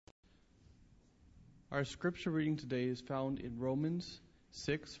Our scripture reading today is found in Romans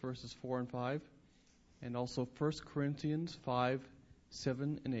 6, verses 4 and 5, and also 1 Corinthians 5,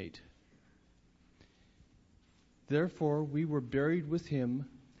 7 and 8. Therefore we were buried with him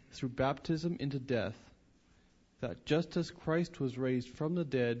through baptism into death, that just as Christ was raised from the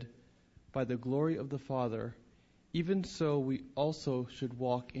dead by the glory of the Father, even so we also should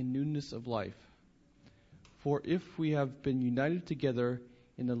walk in newness of life. For if we have been united together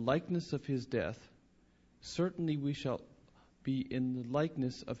in the likeness of his death, certainly we shall be in the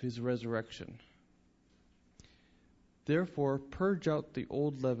likeness of his resurrection. Therefore purge out the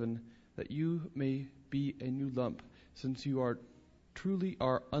old leaven, that you may be a new lump, since you are truly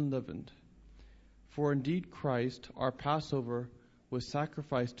unleavened. For indeed Christ, our Passover, was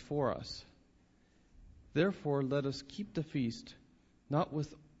sacrificed for us. Therefore let us keep the feast, not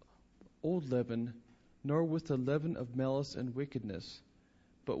with old leaven, nor with the leaven of malice and wickedness,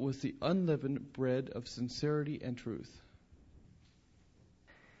 but with the unleavened bread of sincerity and truth.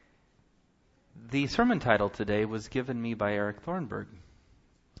 The sermon title today was given me by Eric Thornburg.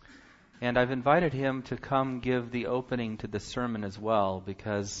 And I've invited him to come give the opening to the sermon as well,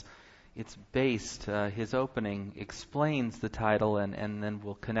 because it's based, his opening explains the title, and then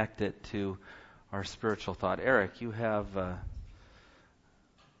we'll connect it to our spiritual thought. Eric, you have a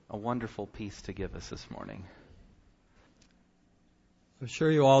wonderful piece to give us this morning. I'm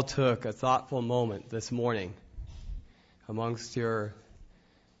sure you all took a thoughtful moment this morning amongst your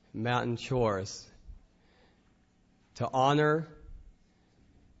mountain chores to honor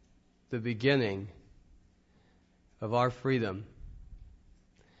the beginning of our freedom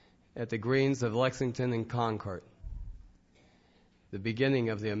at the greens of Lexington and Concord, the beginning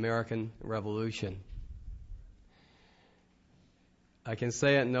of the American Revolution. I can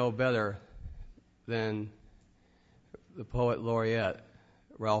say it no better than the poet laureate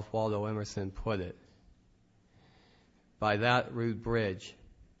Ralph Waldo Emerson put it. By that rude bridge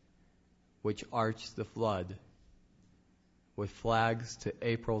which arched the flood, with flags to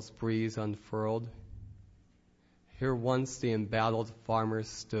April's breeze unfurled, here once the embattled farmers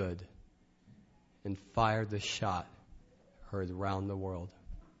stood and fired the shot heard round the world.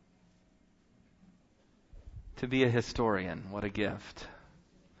 To be a historian, what a gift.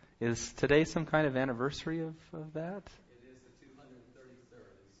 Is today some kind of anniversary of that?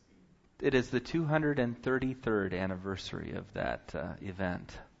 It is the 233rd anniversary of that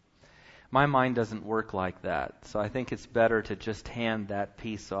event. My mind doesn't work like that, so I think it's better to just hand that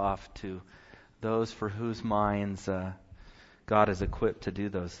piece off to those for whose minds God is equipped to do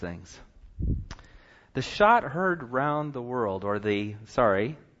those things. The shot heard round the world, or the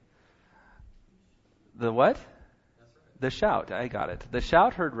what? The shout, I got it. The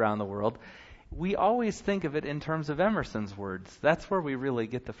shout heard round the world. We always think of it in terms of Emerson's words. That's where we really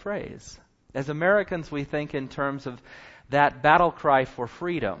get the phrase. As Americans, we think in terms of that battle cry for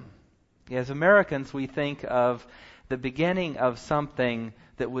freedom. As Americans, we think of the beginning of something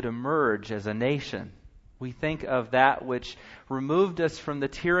that would emerge as a nation. We think of that which removed us from the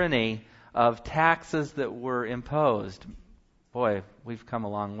tyranny of taxes that were imposed. Boy, we've come a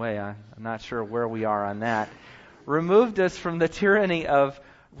long way. I'm not sure where we are on that. Removed us from the tyranny of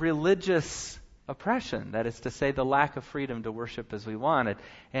religious oppression, that is to say, the lack of freedom to worship as we wanted.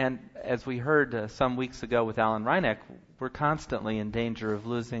 And as we heard some weeks ago with Alan Reinach, we're constantly in danger of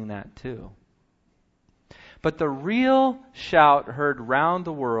losing that too. But the real shout heard round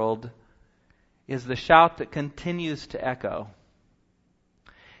the world is the shout that continues to echo.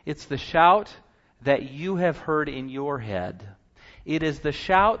 It's the shout that you have heard in your head. It is the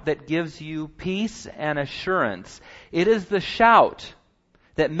shout that gives you peace and assurance. It is the shout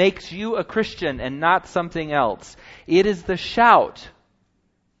that makes you a Christian and not something else. It is the shout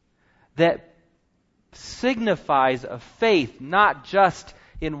that signifies a faith not just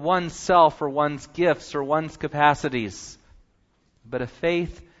in oneself or one's gifts or one's capacities, but a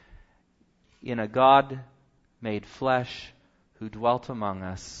faith in a God made flesh who dwelt among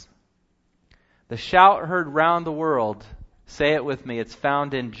us. The shout heard round the world, say it with me, it's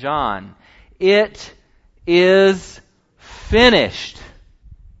found in John. It is finished.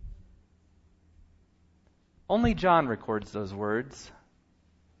 Only John records those words.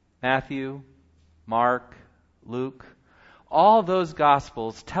 Matthew, Mark, Luke, all those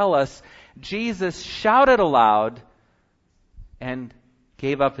Gospels tell us Jesus shouted aloud and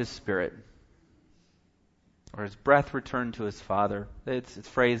gave up his spirit. Or his breath returned to his Father. It's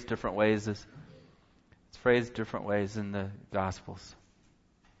phrased different ways. It's phrased different ways in the Gospels.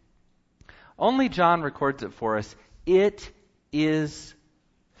 Only John records it for us. It is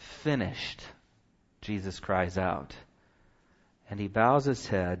finished, Jesus cries out. And he bows his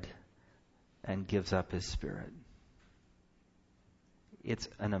head and gives up his spirit. It's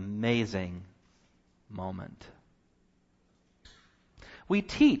an amazing moment. We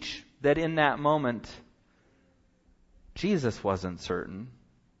teach that in that moment, Jesus wasn't certain.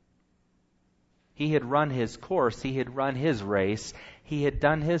 He had run his course. He had run his race. He had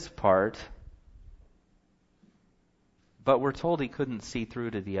done his part. But we're told he couldn't see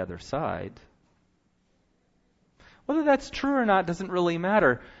through to the other side. Whether that's true or not doesn't really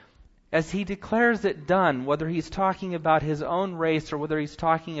matter. As he declares it done, whether he's talking about his own race or whether he's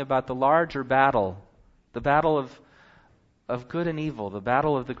talking about the larger battle, the battle of good and evil, the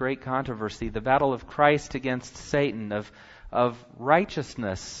battle of the great controversy, the battle of Christ against Satan, of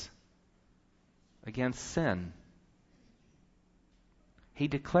righteousness against sin. He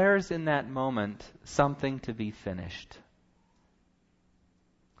declares in that moment something to be finished.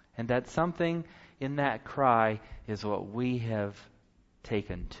 And that something in that cry is what we have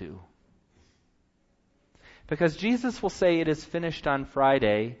taken to. Because Jesus will say it is finished on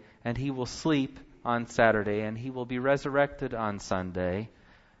Friday, and he will sleep on Saturday, and he will be resurrected on Sunday.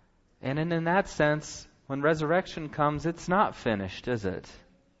 And in that sense, when resurrection comes, it's not finished, is it?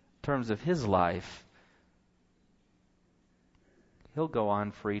 In terms of his life. He'll go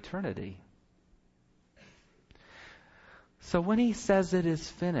on for eternity. So when he says it is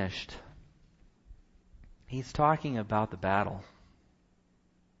finished, he's talking about the battle.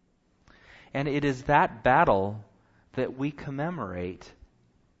 And it is that battle that we commemorate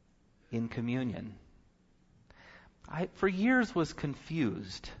in communion. I, for years, was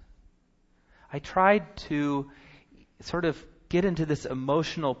confused. I tried to sort of get into this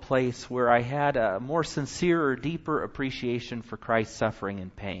emotional place where I had a more sincere or deeper appreciation for Christ's suffering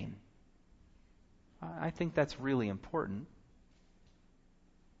and pain. I think that's really important.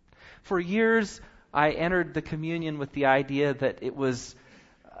 For years, I entered the communion with the idea that it was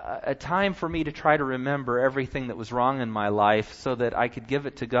a time for me to try to remember everything that was wrong in my life so that I could give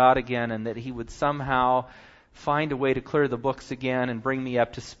it to God again and that He would somehow find a way to clear the books again and bring me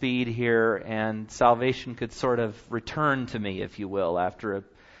up to speed here, and salvation could sort of return to me, if you will, after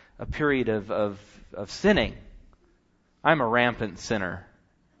a period of sinning. I'm a rampant sinner.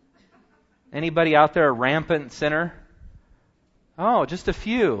 Anybody out there a rampant sinner? Oh, just a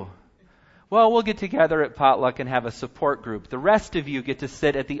few. Well, we'll get together at potluck and have a support group. The rest of you get to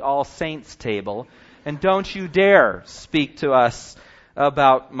sit at the All Saints table, and don't you dare speak to us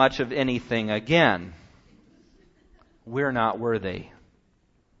about much of anything again. We're not worthy.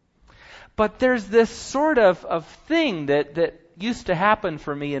 But there's this sort of thing that used to happen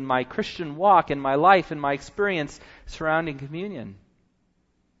for me in my Christian walk, in my life, in my experience surrounding communion.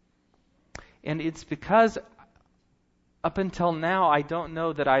 And it's because up until now, I don't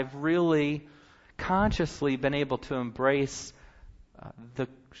know that I've really consciously been able to embrace the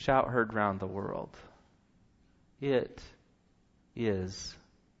shout heard round the world. It is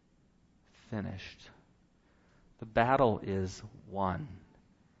finished. The battle is won.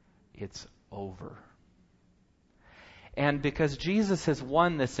 It's over. And because Jesus has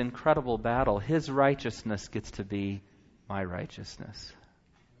won this incredible battle, His righteousness gets to be my righteousness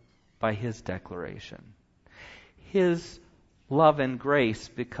by His declaration. His love and grace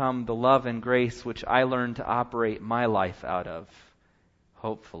become the love and grace which I learn to operate my life out of,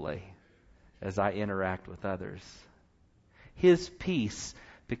 hopefully, as I interact with others. His peace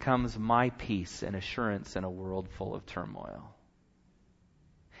becomes my peace and assurance in a world full of turmoil.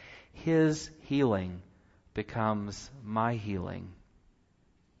 His healing becomes my healing.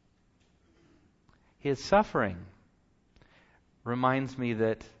 His suffering reminds me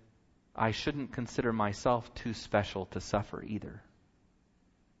that I shouldn't consider myself too special to suffer either.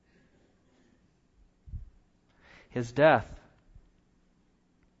 His death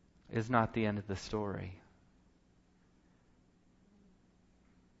is not the end of the story.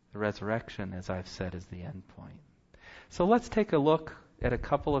 The resurrection, as I've said, is the end point. So let's take a look at a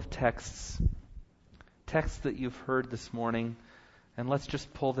couple of texts that you've heard this morning, and let's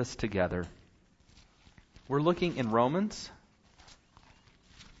just pull this together. We're looking in Romans,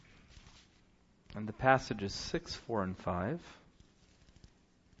 and the passage is 6, 4, and 5.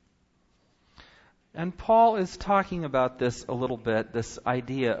 And Paul is talking about this a little bit, this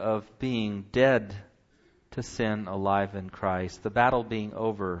idea of being dead to sin, alive in Christ, the battle being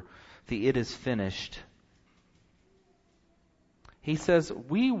over, the it is finished. He says,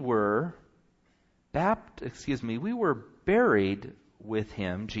 we were buried with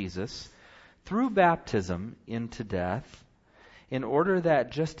Him, Jesus, through baptism into death, in order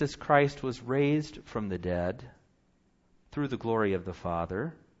that just as Christ was raised from the dead through the glory of the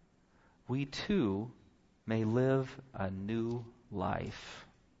Father, we too may live a new life.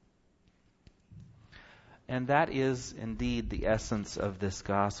 And that is indeed the essence of this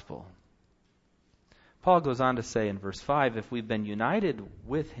gospel. Paul goes on to say in verse 5, if we've been united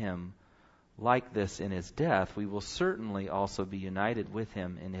with him like this in his death, we will certainly also be united with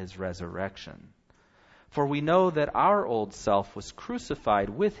him in his resurrection. For we know that our old self was crucified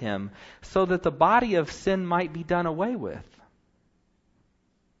with him so that the body of sin might be done away with,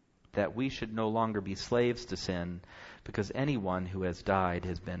 that we should no longer be slaves to sin, because anyone who has died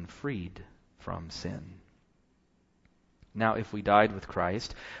has been freed from sin. Now, if we died with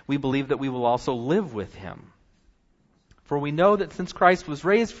Christ, we believe that we will also live with him. For we know that since Christ was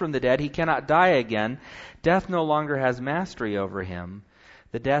raised from the dead, he cannot die again. Death no longer has mastery over him.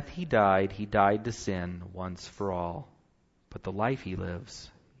 The death he died to sin once for all. But the life he lives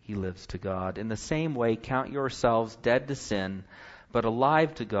to God. In the same way, count yourselves dead to sin, but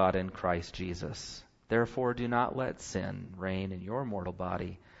alive to God in Christ Jesus. Therefore, do not let sin reign in your mortal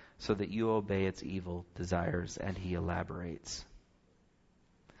body, so that you obey its evil desires. And he elaborates.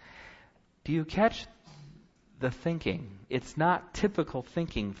 Do you catch the thinking? It's not typical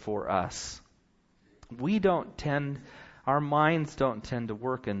thinking for us. Our minds don't tend to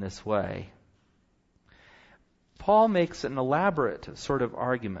work in this way. Paul makes an elaborate sort of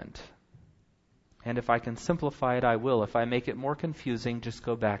argument. And if I can simplify it, I will. If I make it more confusing, just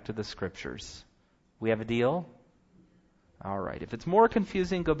go back to the Scriptures. We have a deal? All right. If it's more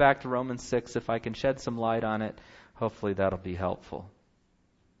confusing, go back to Romans 6. If I can shed some light on it, hopefully that'll be helpful.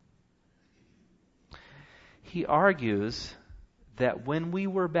 He argues that when we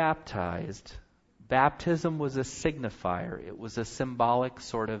were baptized, baptism was a signifier. It was a symbolic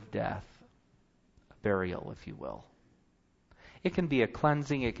sort of death, a burial, if you will. It can be a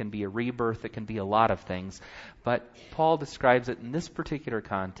cleansing, it can be a rebirth, it can be a lot of things. But Paul describes it in this particular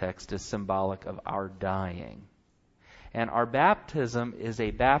context as symbolic of our dying. And our baptism is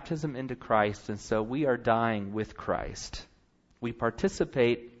a baptism into Christ, and so we are dying with Christ. We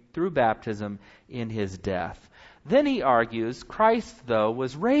participate through baptism in his death. Then he argues, Christ, though,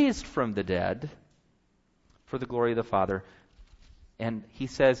 was raised from the dead for the glory of the Father. And he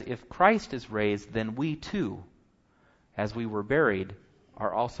says, if Christ is raised, then we too, as we were buried,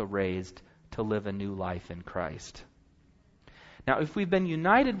 are also raised to live a new life in Christ. Now, if we've been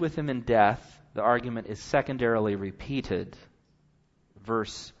united with him in death, the argument is secondarily repeated.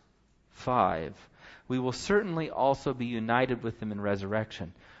 Verse 5. We will certainly also be united with him in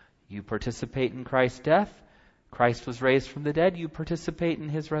resurrection. You participate in Christ's death. Christ was raised from the dead. You participate in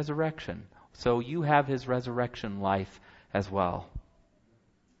his resurrection. So you have his resurrection life as well.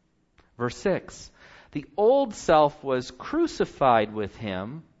 Verse 6. The old self was crucified with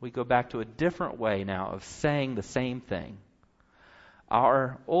him. We go back to a different way now of saying the same thing.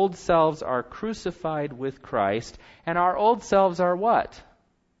 Our old selves are crucified with Christ, and our old selves are what?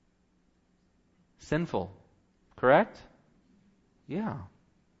 Sinful. Correct? Yeah.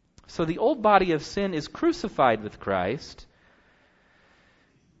 So the old body of sin is crucified with Christ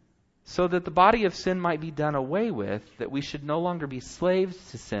so that the body of sin might be done away with, that we should no longer be slaves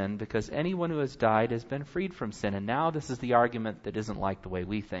to sin, because anyone who has died has been freed from sin. And now this is the argument that isn't like the way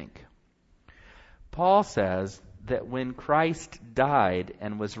we think. Paul says that when Christ died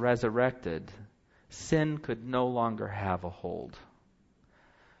and was resurrected, sin could no longer have a hold.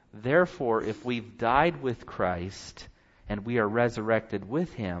 Therefore, if we've died with Christ and we are resurrected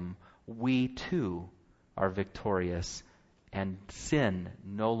with him, we too are victorious, and sin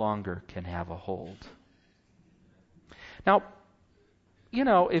no longer can have a hold. Now,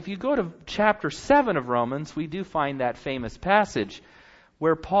 if you go to chapter 7 of Romans, we do find that famous passage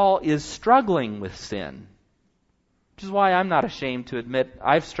where Paul is struggling with sin. Which is why I'm not ashamed to admit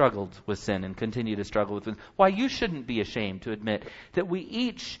I've struggled with sin and continue to struggle with sin. Why you shouldn't be ashamed to admit that we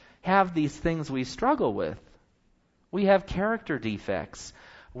each have these things we struggle with. We have character defects.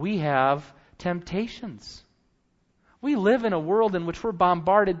 We have temptations. We live in a world in which we're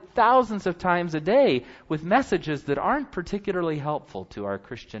bombarded thousands of times a day with messages that aren't particularly helpful to our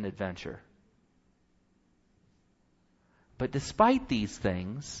Christian adventure. But despite these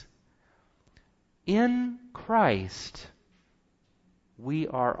things, in Christ, we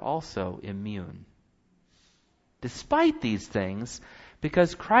are also immune. Despite these things,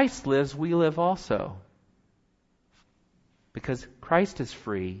 because Christ lives, we live also. Because Christ is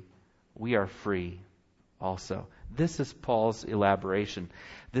free, we are free also. This is Paul's elaboration.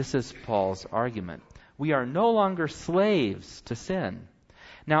 This is Paul's argument. We are no longer slaves to sin.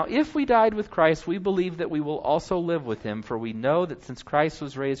 Now, if we died with Christ, we believe that we will also live with him, for we know that since Christ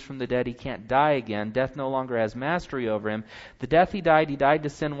was raised from the dead, he can't die again. Death no longer has mastery over him. The death he died to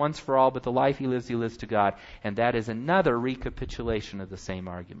sin once for all, but the life he lives to God. And that is another recapitulation of the same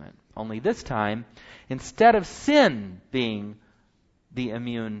argument. Only this time, instead of sin being the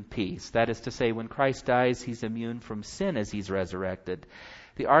immune piece, that is to say, when Christ dies, he's immune from sin as he's resurrected.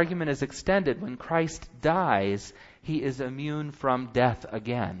 The argument is extended. When Christ dies, he is immune from death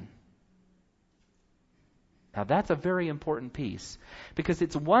again. Now that's a very important piece, because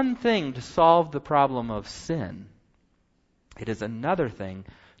it's one thing to solve the problem of sin. It is another thing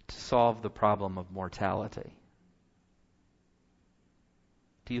to solve the problem of mortality.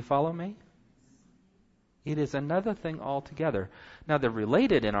 Do you follow me? It is another thing altogether. Now they're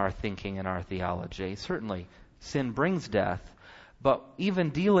related in our thinking and our theology. Certainly, sin brings death. But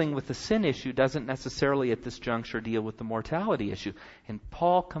even dealing with the sin issue doesn't necessarily at this juncture deal with the mortality issue. And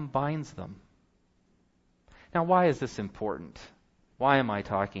Paul combines them. Now, why is this important? Why am I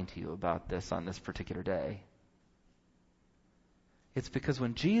talking to you about this on this particular day? It's because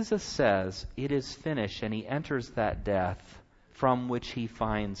when Jesus says, "It is finished," and he enters that death from which he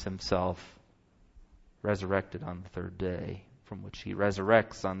finds himself resurrected on the third day, from which he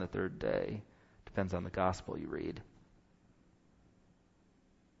resurrects on the third day, depends on the gospel you read.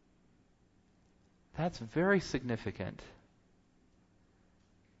 That's very significant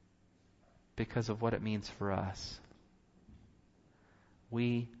because of what it means for us.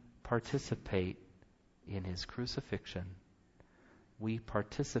 We participate in his crucifixion. We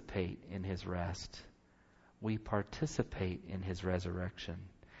participate in his rest. We participate in his resurrection.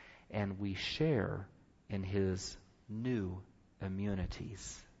 And we share in his new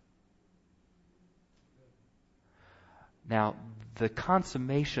immunities. Now, the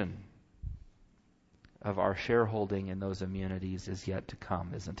consummation of our shareholding in those immunities is yet to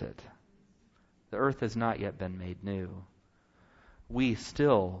come, isn't it? The earth has not yet been made new. We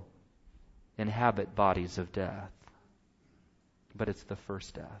still inhabit bodies of death. But it's the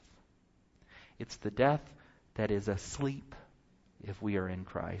first death. It's the death that is asleep if we are in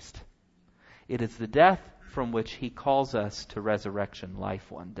Christ. It is the death from which he calls us to resurrection life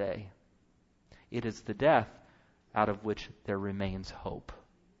one day. It is the death out of which there remains hope.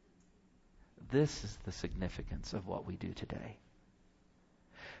 This is the significance of what we do today.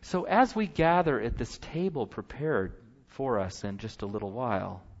 So as we gather at this table prepared for us in just a little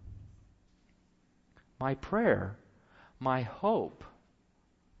while, my prayer, my hope,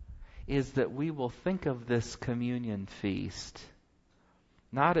 is that we will think of this communion feast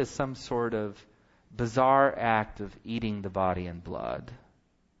not as some sort of bizarre act of eating the body and blood,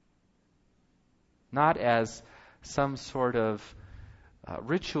 not as some sort of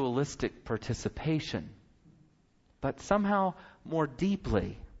ritualistic participation, but somehow more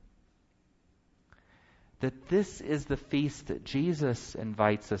deeply that this is the feast that Jesus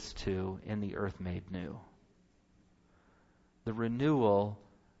invites us to in the earth made new. The renewal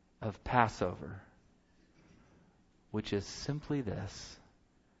of Passover, which is simply this: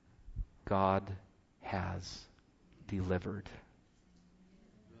 God has delivered.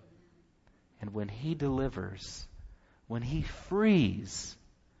 And when he delivers, when he frees,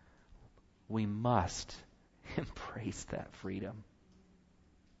 we must embrace that freedom.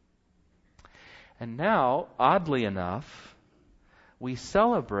 And now, oddly enough, we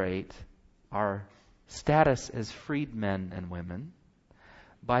celebrate our status as freed men and women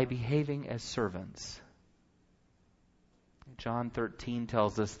by behaving as servants. John 13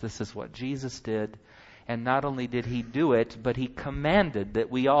 tells us this is what Jesus did, and not only did he do it, but he commanded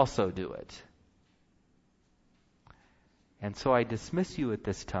that we also do it. And so I dismiss you at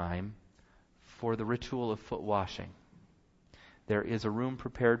this time for the ritual of foot washing. There is a room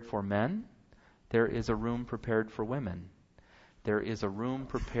prepared for men. There is a room prepared for women. There is a room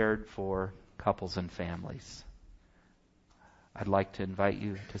prepared for couples and families. I'd like to invite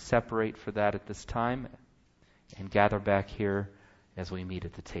you to separate for that at this time and gather back here as we meet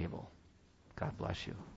at the table. God bless you.